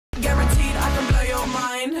Guaranteed I can blow your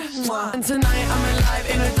mind. And tonight I'm alive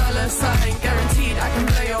in a dollar sign. Guaranteed I can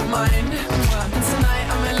blow your mind. And tonight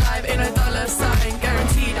I'm alive in a dollar sign.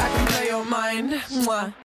 Guaranteed I can blow your mind.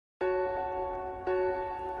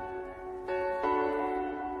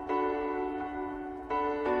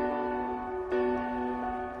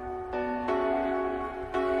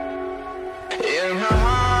 In her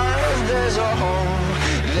heart there's a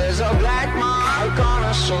home, there's a black mark on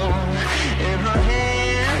her soul. In her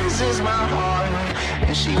hands is my heart,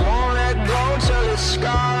 and she won't let go till it's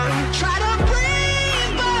scarred. Try to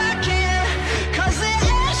breathe but I can't, cause the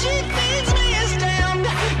air she feeds me is damned.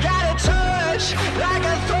 Got a touch like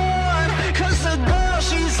a thorn, cause the girl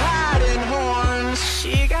she's hiding horns.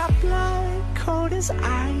 She got blood cold as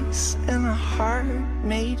ice and a heart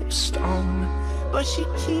made of stone, but she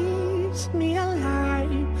keeps me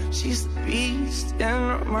alive. She's the beast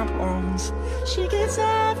in my bones. She gets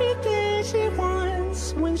everything she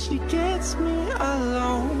wants when she gets me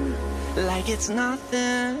alone, like it's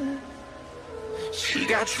nothing. She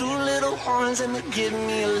got two little horns and they give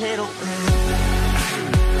me a little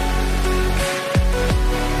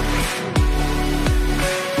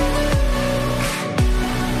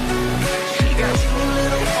She got two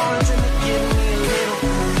little horns and they give me a little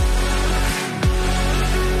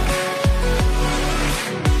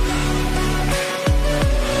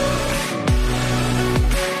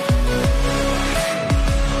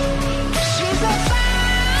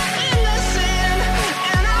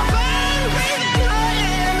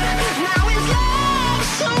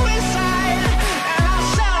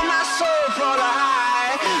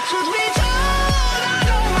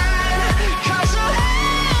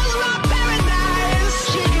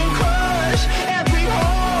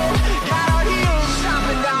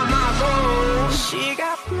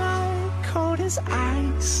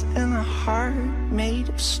ice and a heart made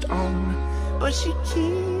of stone, but she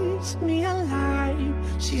keeps me alive.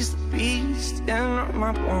 She's the beast in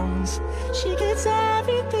my bones. She gets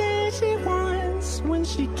everything she wants when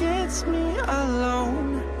she gets me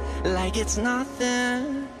alone, like it's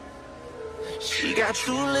nothing. She got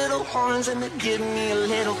two little horns and they give me a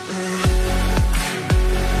little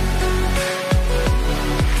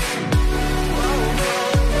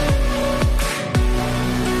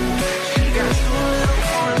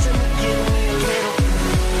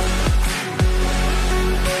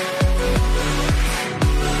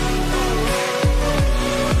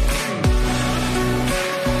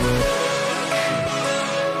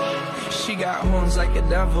like a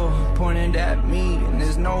devil pointed at me, and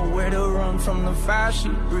there's nowhere to run from the fire she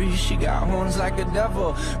breathes. She got horns like a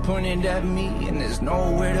devil pointed at me, and there's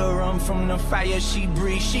nowhere to run from the fire she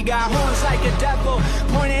breathes. She got horns like a devil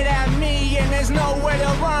pointed at me, and there's nowhere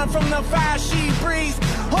to run from the fire she breathes.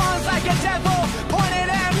 Horns like a devil pointed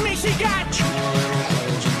at me. She got